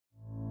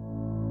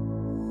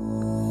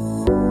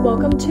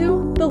Welcome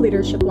to The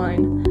Leadership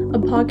Line, a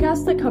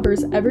podcast that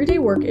covers everyday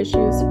work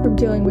issues from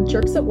dealing with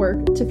jerks at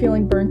work to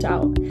feeling burnt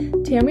out.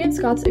 Tammy and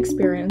Scott's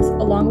experience,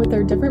 along with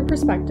their different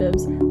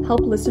perspectives, help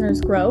listeners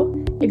grow,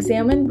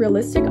 examine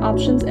realistic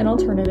options and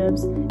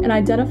alternatives, and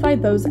identify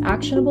those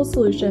actionable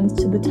solutions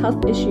to the tough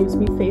issues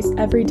we face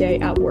every day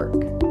at work.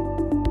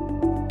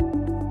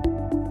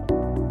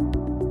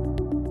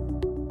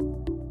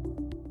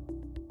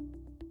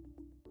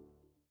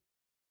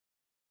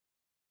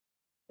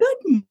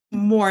 Good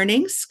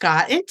morning,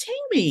 Scott and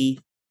Tammy.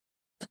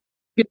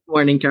 Good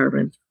morning,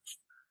 Carmen.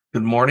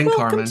 Good morning,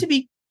 Carmen.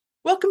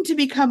 Welcome to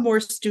Become More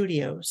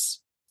Studios.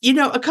 You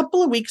know, a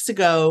couple of weeks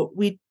ago,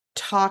 we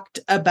talked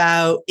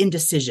about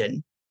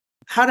indecision,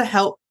 how to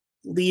help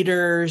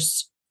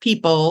leaders,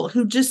 people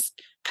who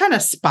just kind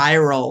of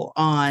spiral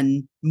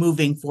on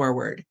moving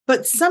forward.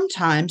 But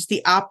sometimes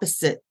the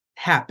opposite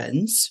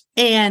happens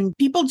and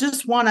people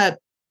just want to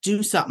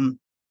do something.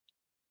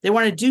 They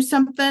want to do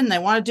something. They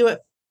want to do it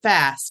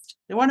fast.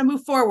 They want to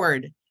move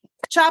forward.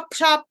 Chop,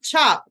 chop,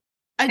 chop.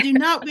 I do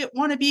not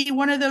want to be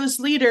one of those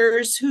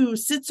leaders who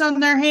sits on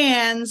their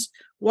hands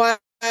while,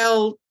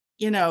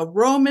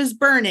 Rome is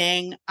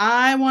burning.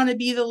 I want to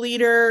be the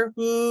leader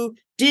who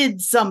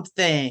did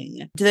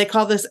something. Do they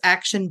call this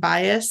action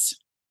bias?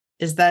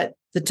 Is that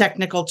the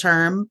technical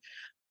term?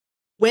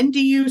 When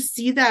do you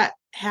see that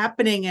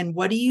happening, and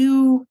how do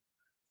you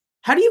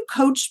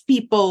coach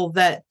people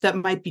that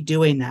might be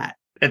doing that?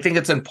 I think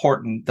it's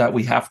important that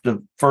we have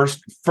to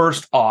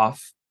first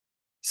off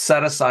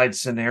set aside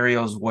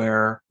scenarios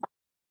where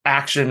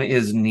action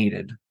is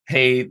needed.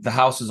 Hey, the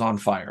house is on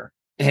fire.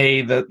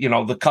 Hey,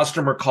 the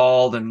customer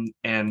called and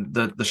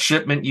the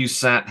shipment you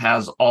sent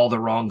has all the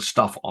wrong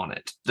stuff on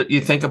it.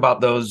 You think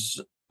about those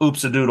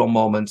oops-a-doodle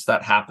moments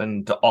that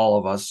happen to all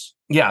of us.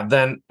 Yeah,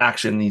 then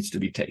action needs to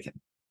be taken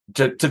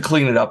to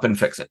clean it up and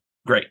fix it.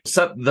 Great.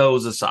 Set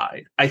those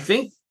aside. I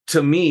think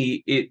to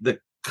me, the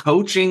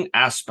coaching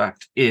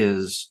aspect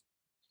is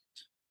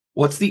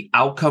what's the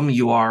outcome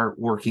you are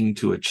working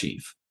to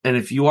achieve. And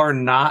if you are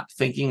not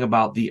thinking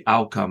about the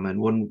outcome,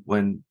 and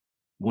when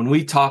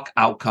we talk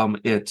outcome,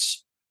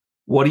 it's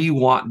what do you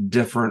want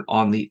different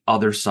on the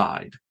other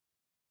side?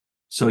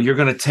 So you're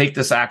going to take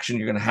this action,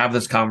 you're going to have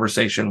this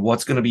conversation.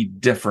 What's going to be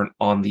different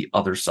on the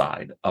other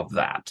side of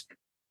that?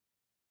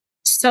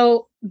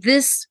 So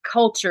this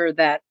culture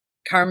that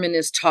Carmen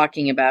is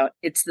talking about,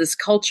 it's this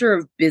culture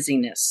of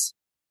busyness,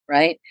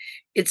 right?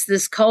 It's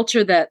this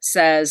culture that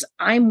says,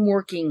 I'm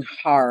working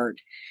hard.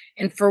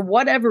 And for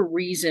whatever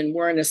reason,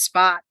 we're in a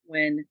spot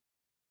when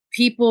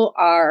people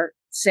are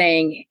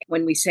saying,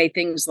 when we say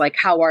things like,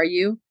 how are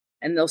you?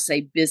 And they'll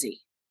say busy.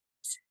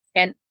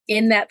 And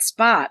in that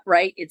spot,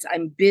 right, it's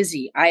I'm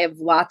busy. I have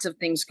lots of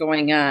things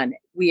going on.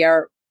 We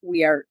are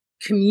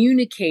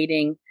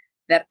communicating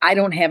that I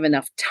don't have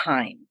enough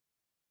time,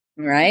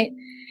 right?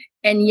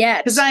 And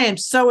yet, because I am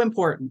so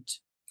important.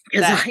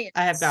 I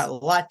have got a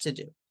lot to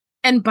do.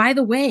 And by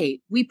the way,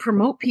 we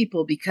promote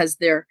people because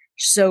they're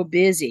so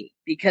busy,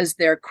 because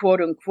they're quote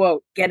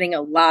unquote getting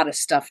a lot of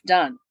stuff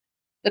done.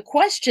 The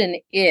question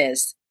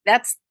is,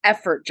 that's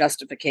effort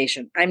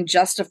justification. I'm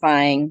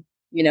justifying,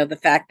 the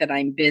fact that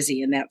I'm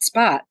busy in that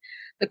spot.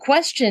 The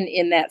question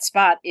in that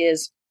spot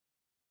is,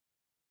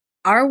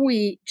 are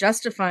we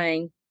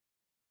justifying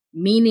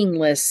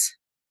meaningless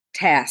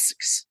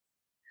tasks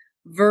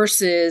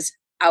versus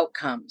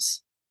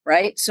outcomes?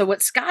 Right? So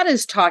what Scott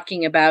is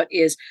talking about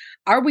is,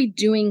 are we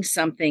doing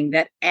something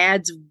that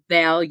adds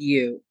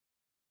value?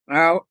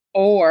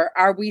 Or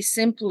are we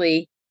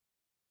simply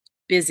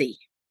busy?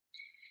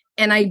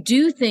 And I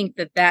do think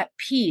that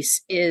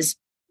piece is,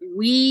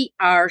 we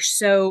are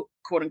so,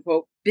 quote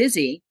unquote,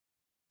 busy.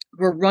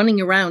 We're running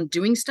around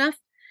doing stuff,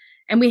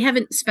 and we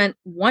haven't spent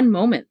one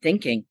moment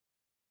thinking,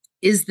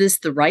 is this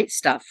the right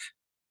stuff?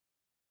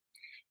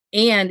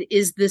 And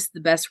is this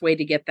the best way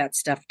to get that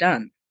stuff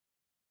done?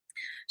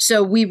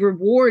 So we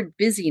reward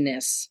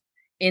busyness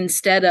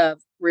instead of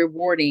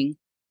rewarding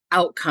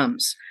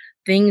outcomes,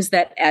 things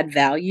that add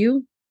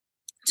value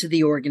to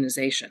the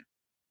organization.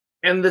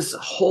 And this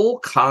whole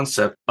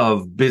concept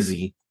of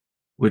busy,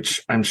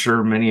 which I'm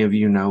sure many of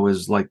you know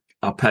is like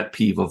a pet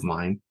peeve of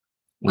mine.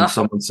 When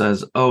someone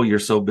says, oh, you're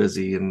so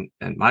busy. And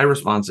my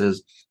response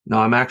is, no,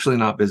 I'm actually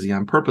not busy.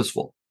 I'm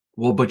purposeful.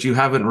 Well, but you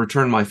haven't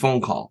returned my phone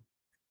call.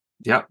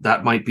 Yep,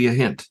 that might be a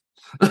hint.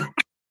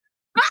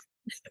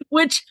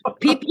 Which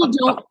people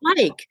don't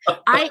like.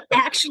 I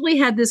actually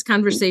had this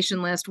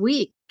conversation last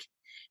week,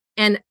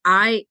 and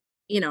I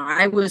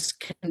was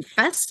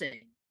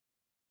confessing.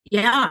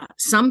 Yeah,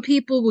 some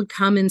people would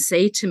come and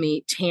say to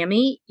me,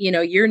 Tammy,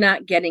 you're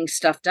not getting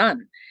stuff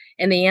done.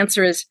 And the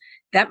answer is,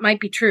 that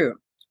might be true.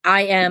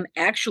 I am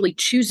actually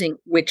choosing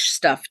which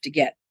stuff to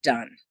get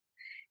done.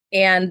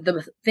 And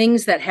the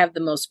things that have the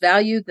most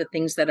value, the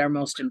things that are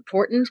most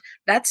important,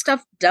 that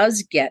stuff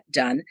does get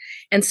done.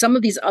 And some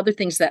of these other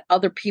things that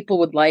other people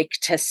would like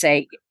to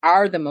say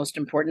are the most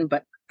important,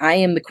 but I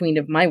am the queen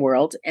of my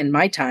world and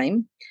my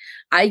time.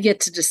 I get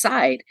to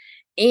decide.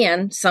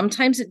 And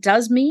sometimes it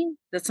does mean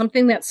that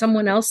something that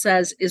someone else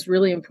says is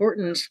really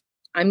important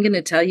I'm going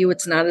to tell you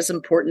it's not as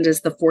important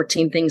as the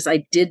 14 things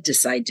I did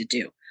decide to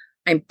do.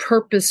 I'm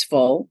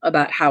purposeful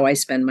about how I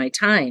spend my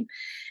time.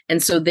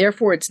 And so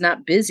therefore it's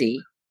not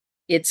busy.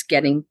 It's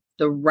getting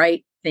the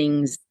right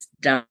things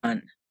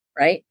done,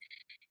 right?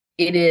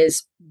 It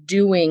is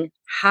doing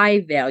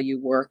high value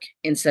work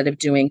instead of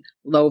doing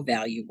low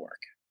value work.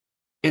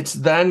 It's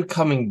then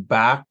coming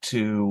back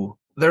to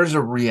there's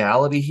a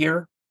reality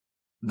here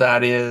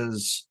that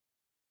is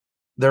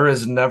there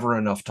is never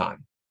enough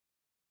time.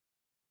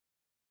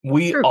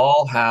 We True.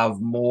 all have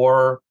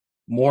more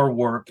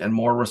work and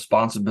more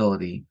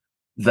responsibility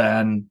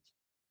than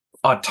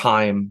a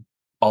time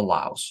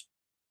allows.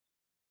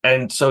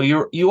 And so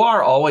you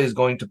are always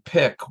going to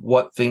pick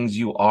what things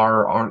you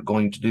are or aren't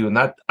going to do. And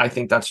that, I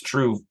think that's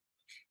true,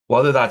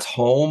 whether that's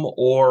home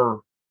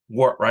or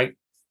work, right?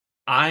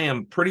 I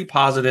am pretty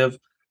positive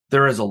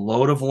there is a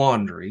load of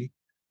laundry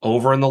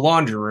over in the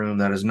laundry room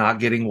that is not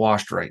getting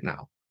washed right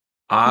now.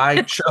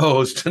 I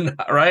chose to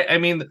not, right? I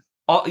mean,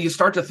 you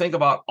start to think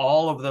about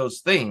all of those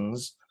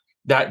things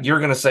that you're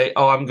going to say,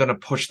 oh, I'm going to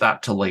push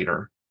that to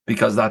later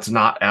because that's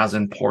not as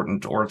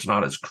important or it's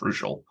not as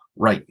crucial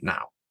right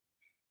now.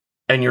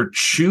 And you're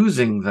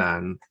choosing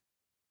then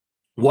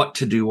what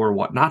to do or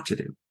what not to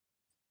do.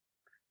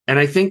 And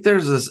I think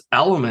there's this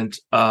element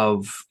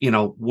of,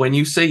 when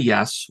you say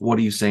yes, what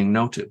are you saying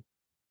no to?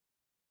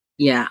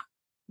 Yeah.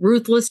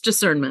 Ruthless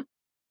discernment.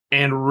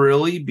 And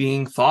really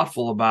being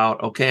thoughtful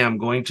about, okay, I'm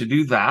going to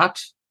do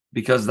that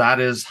because that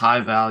is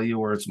high value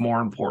or it's more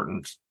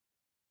important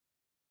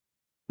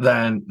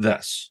than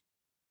this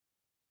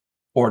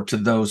or to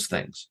those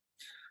things.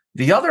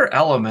 The other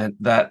element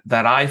that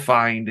I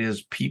find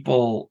is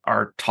people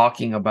are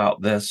talking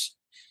about this,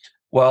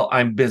 well,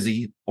 I'm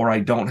busy or I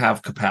don't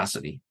have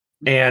capacity.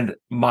 And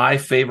my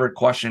favorite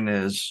question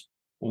is,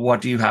 what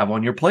do you have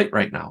on your plate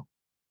right now?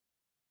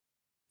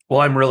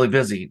 Well, I'm really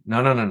busy.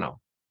 No.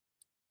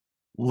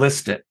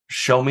 List it.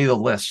 Show me the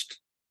list.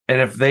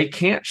 And if they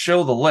can't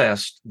show the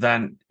list,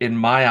 then in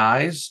my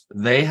eyes,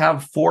 they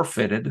have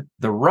forfeited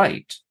the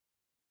right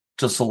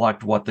to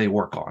select what they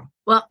work on.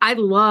 Well, I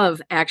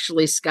love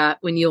actually, Scott,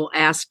 when you'll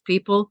ask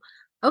people,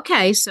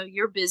 okay, so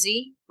you're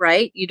busy,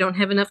 right? You don't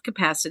have enough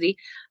capacity.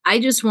 I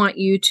just want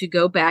you to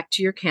go back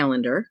to your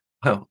calendar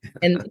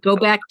and go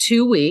back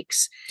 2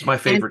 weeks. It's my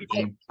favorite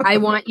game. I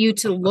want you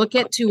to look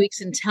at 2 weeks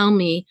and tell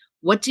me,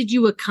 what did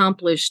you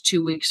accomplish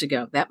 2 weeks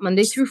ago, that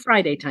Monday through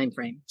Friday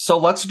timeframe? So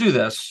let's do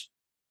this.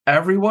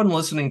 Everyone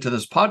listening to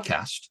this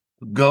podcast,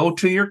 go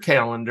to your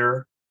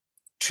calendar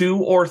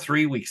 2 or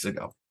 3 weeks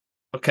ago,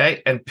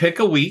 okay? And pick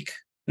a week.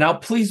 Now,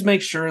 please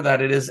make sure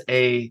that it is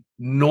a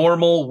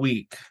normal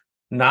week,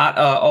 not,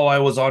 I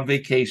was on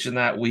vacation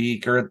that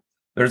week or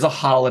there's a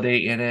holiday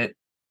in it,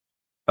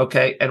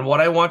 okay? And what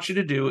I want you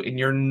to do in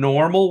your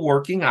normal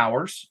working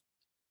hours,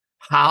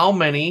 how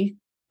many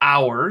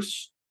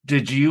hours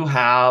did you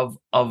have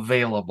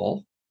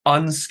available,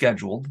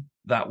 unscheduled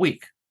that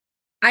week?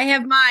 I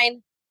have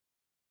mine.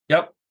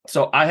 Yep.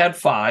 So I had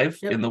 5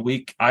 in the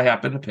week I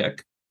happened to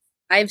pick.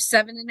 I have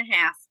 7.5.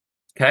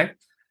 Okay.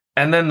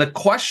 And then the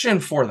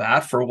question for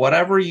that, for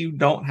whatever you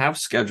don't have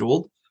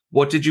scheduled,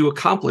 what did you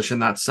accomplish in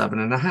that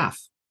 7.5?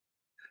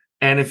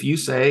 And if you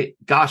say,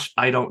 gosh,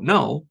 I don't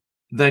know,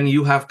 then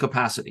you have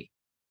capacity.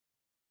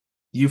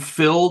 You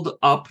filled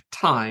up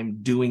time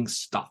doing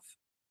stuff.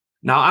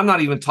 Now, I'm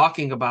not even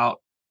talking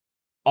about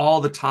all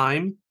the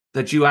time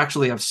that you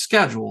actually have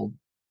scheduled.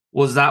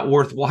 Was that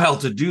worthwhile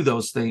to do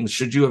those things?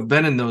 Should you have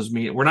been in those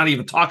meetings? We're not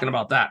even talking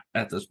about that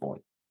at this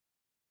point.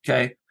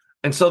 Okay.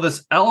 And so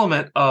this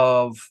element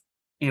of,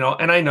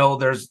 and I know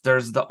there's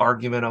the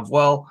argument of,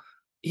 well,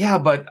 yeah,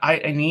 but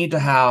I need to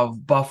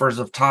have buffers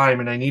of time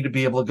and I need to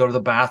be able to go to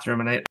the bathroom.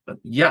 And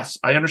yes,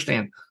 I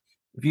understand.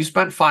 If you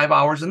spent 5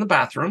 hours in the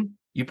bathroom,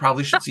 you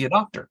probably should see a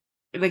doctor.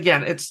 And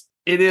again,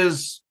 it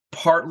is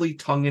partly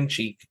tongue in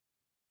cheek.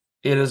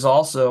 It is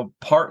also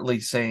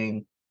partly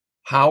saying,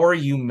 how are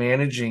you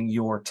managing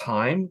your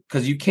time?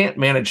 Because you can't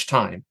manage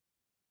time.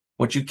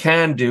 What you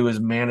can do is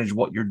manage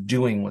what you're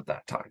doing with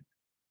that time.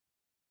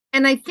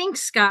 And I think,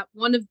 Scott,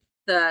 one of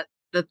the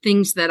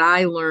things that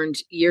I learned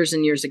years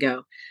and years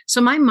ago. So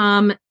my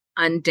mom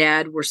and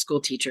dad were school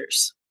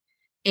teachers.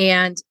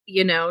 And,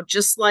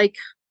 just like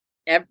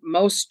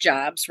most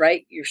jobs,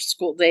 right? Your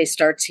school day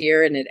starts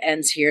here and it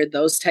ends here,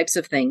 those types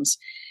of things.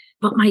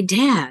 But my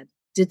dad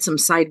did some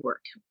side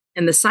work.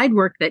 And the side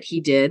work that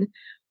he did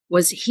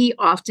was he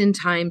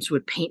oftentimes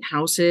would paint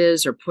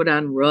houses or put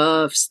on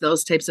roofs,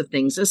 those types of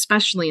things,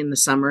 especially in the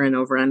summer and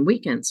over on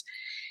weekends.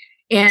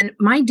 And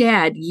my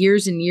dad,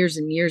 years and years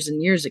and years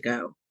and years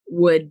ago,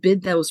 would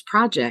bid those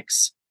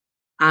projects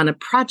on a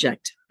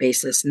project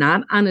basis,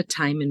 not on a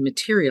time and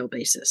material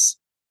basis.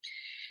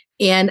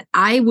 And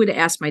I would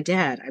ask my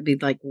dad, I'd be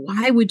like,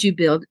 why would you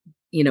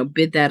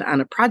bid that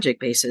on a project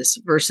basis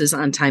versus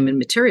on time and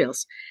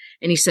materials?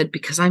 And he said,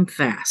 because I'm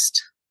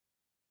fast.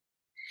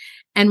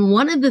 And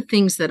one of the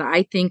things that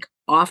I think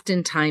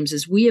oftentimes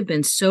is we have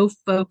been so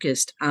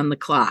focused on the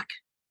clock,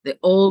 the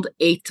old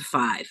 8 to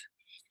 5.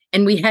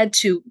 And we had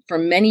to, for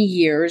many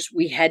years,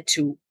 we had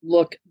to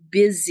look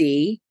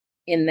busy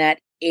in that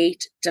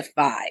 8 to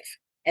 5.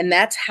 And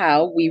that's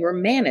how we were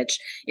managed.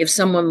 If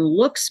someone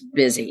looks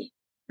busy,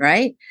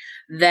 right,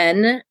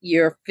 then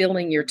you're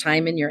filling your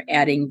time and you're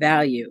adding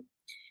value.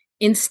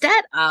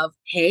 Instead of,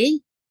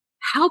 hey,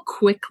 how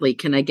quickly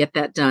can I get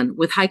that done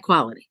with high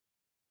quality?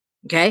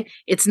 Okay.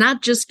 It's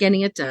not just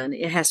getting it done.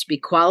 It has to be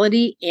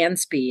quality and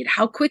speed.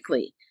 How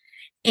quickly?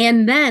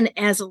 And then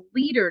as a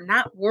leader,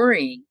 not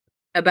worrying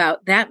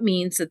about that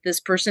means that this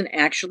person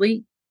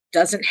actually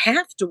doesn't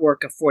have to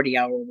work a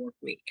 40-hour work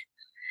week.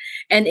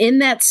 And in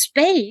that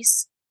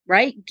space,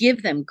 right,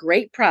 give them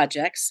great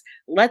projects,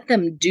 let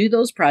them do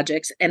those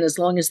projects. And as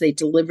long as they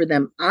deliver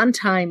them on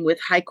time with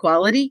high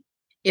quality,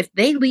 if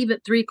they leave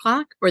at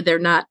 3:00 or they're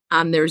not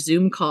on their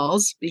Zoom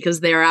calls because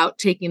they're out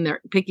picking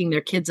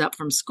their kids up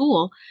from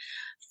school,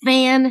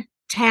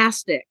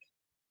 fantastic.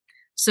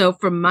 So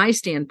from my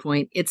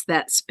standpoint, it's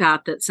that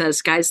spot that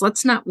says, guys,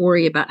 let's not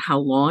worry about how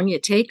long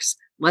it takes.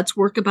 Let's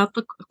work about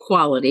the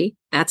quality.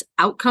 That's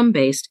outcome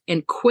based,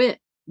 and quit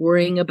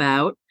worrying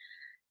about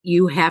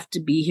you have to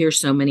be here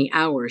so many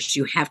hours.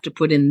 You have to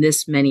put in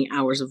this many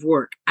hours of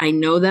work. I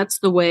know that's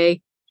the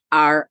way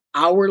our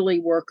hourly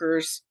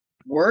workers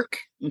work.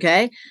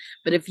 Okay.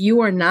 But if you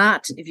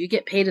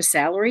get paid a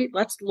salary,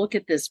 let's look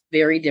at this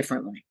very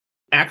differently.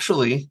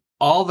 Actually,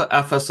 all the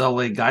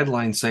FSLA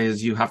guidelines say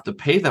is you have to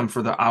pay them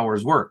for the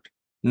hours worked.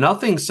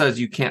 Nothing says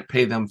you can't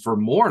pay them for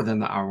more than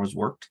the hours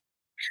worked.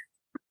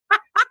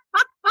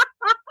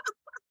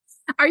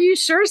 Are you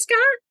sure, Scott?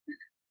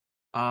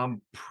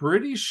 I'm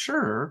pretty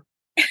sure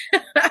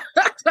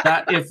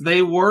that if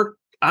they work,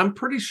 I'm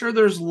pretty sure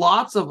there's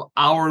lots of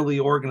hourly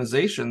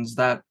organizations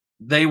that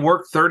they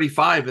work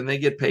 35 and they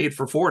get paid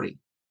for 40.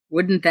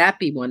 Wouldn't that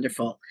be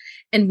wonderful?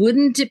 And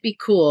wouldn't it be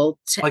cool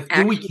to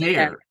do we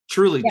care?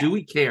 Truly, do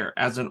we care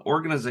as an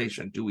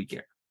organization? Do we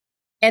care?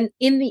 And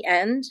in the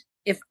end,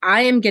 if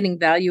I am getting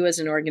value as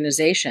an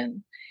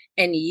organization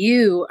and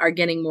you are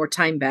getting more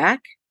time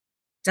back,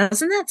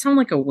 doesn't that sound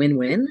like a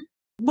win-win?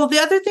 Well, the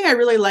other thing I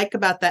really like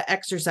about that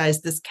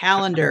exercise, this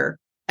calendar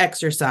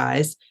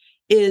exercise,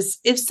 is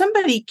if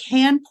somebody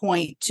can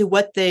point to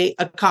what they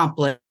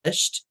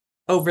accomplished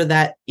over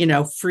that,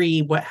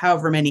 free,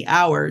 however many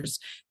hours,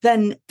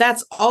 then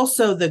that's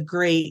also the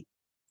great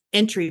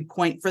entry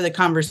point for the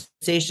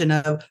conversation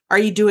of, are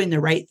you doing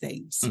the right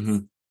things? Mm-hmm.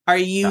 Are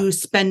you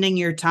spending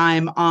your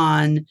time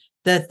on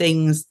the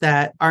things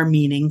that are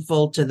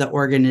meaningful to the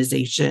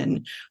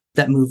organization,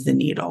 that move the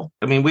needle?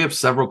 I mean, we have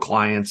several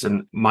clients,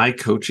 and my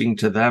coaching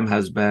to them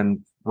has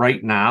been,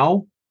 right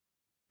now,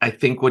 I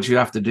think what you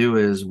have to do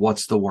is,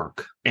 what's the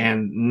work?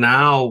 And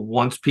now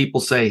once people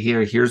say,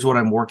 here's what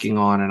I'm working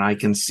on, and I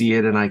can see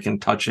it and I can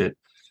touch it,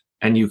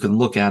 and you can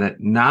look at it.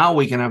 Now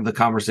we can have the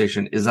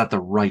conversation, is that the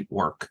right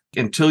work?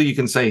 Until you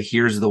can say,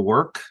 here's the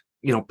work,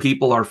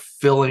 people are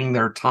filling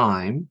their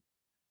time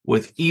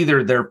with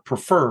either their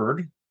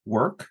preferred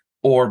work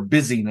or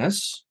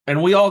busyness.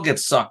 And we all get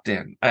sucked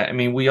in. I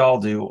mean, we all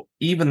do.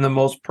 Even the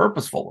most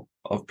purposeful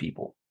of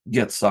people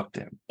get sucked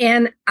in.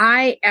 And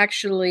I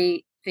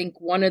actually think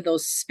one of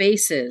those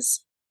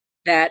spaces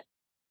that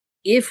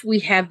if we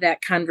have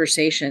that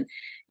conversation,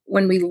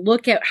 when we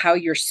look at how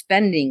you're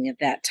spending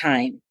that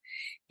time,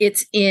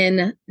 it's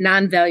in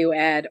non-value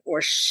add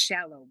or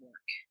shallow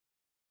work.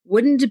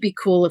 Wouldn't it be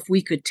cool if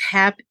we could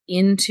tap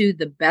into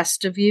the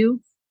best of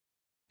you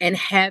and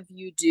have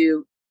you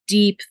do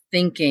deep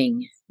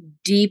thinking,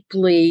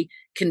 deeply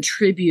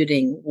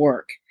contributing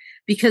work?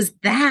 Because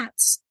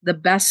that's the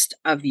best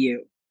of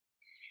you.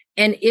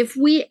 And if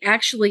we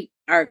actually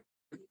are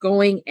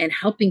going and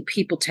helping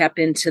people tap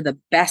into the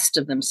best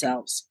of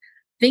themselves,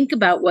 think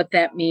about what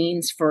that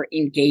means for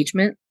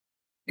engagement.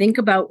 Think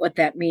about what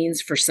that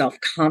means for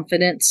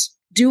self-confidence.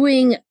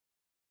 Doing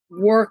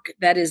work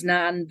that is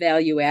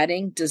non-value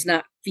adding does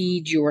not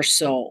feed your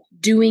soul.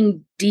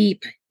 Doing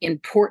deep,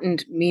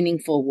 important,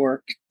 meaningful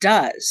work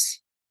does.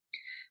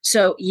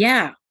 So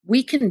yeah,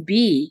 we can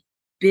be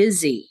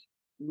busy.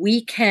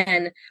 We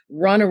can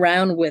run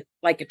around with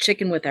like a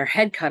chicken with our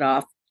head cut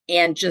off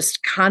and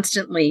just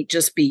constantly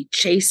just be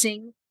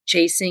chasing.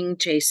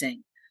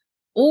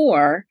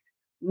 Or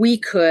we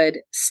could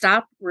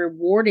stop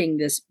rewarding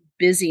this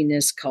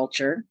busyness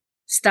culture,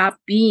 stop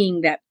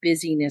being that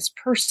busyness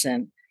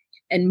person,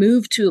 and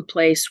move to a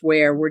place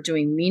where we're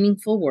doing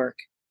meaningful work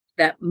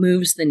that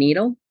moves the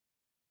needle.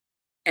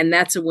 And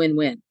that's a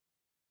win-win,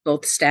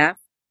 both staff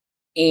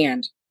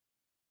and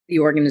the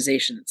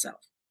organization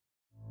itself.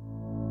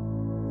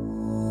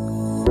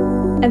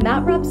 And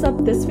that wraps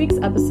up this week's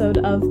episode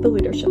of The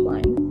Leadership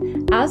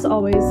Line. As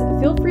always,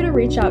 feel free to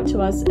reach out to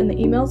us in the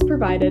emails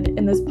provided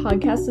in this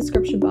podcast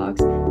description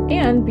box,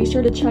 and be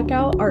sure to check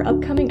out our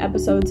upcoming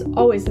episodes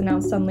always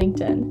announced on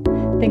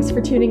LinkedIn. Thanks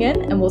for tuning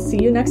in, and we'll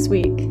see you next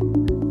week.